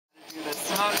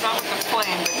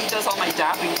does all my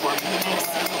dapping for me.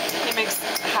 He makes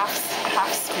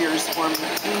half spears for me.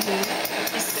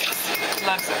 He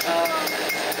loves it.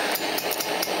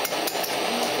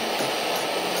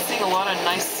 Seeing a lot of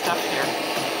nice stuff here.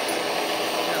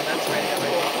 Yeah, that's ready.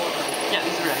 Yeah,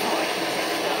 these are ready.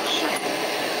 Sure.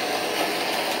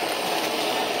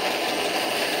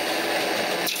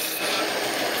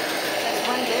 There's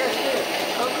one there too.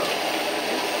 Coco.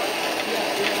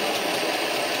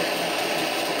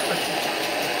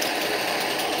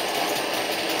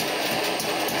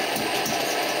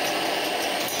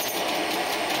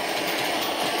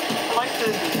 I like the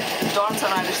dots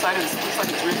on either side of this. It looks like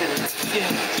it's riveted.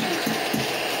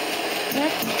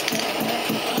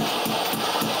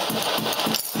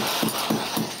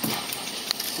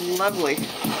 Lovely.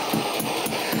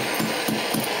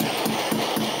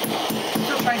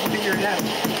 Still trying to figure it out.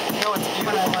 No, it's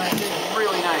beautiful. It's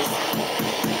really nice.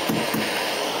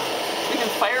 We can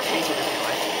fire paint it if you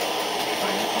like.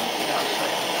 Yeah, I'll show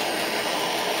you.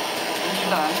 When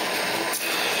you're done.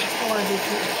 I want to do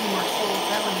two more folds.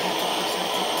 That one has to.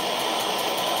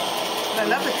 But I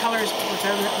love the colors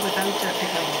without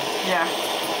pigmenting. Yeah.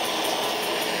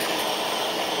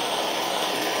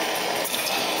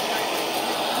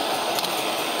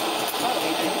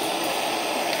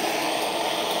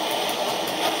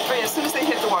 Oh yeah, as soon as they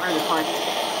hit the water, they're fine.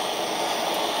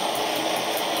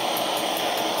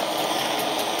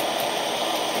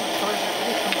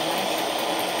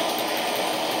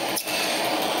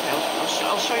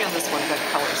 I'll show you on this one the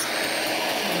colors.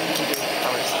 You can do the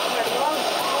colors.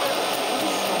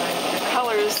 The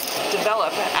colors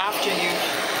develop after you.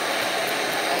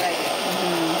 I like it.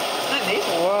 Isn't it neat?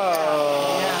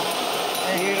 Whoa. Yeah.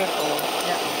 Beautiful.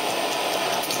 Yeah.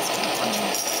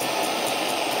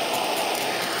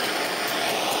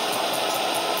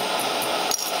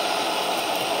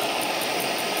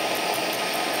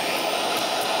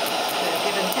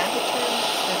 Given temperature,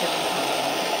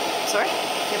 Sorry?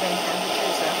 given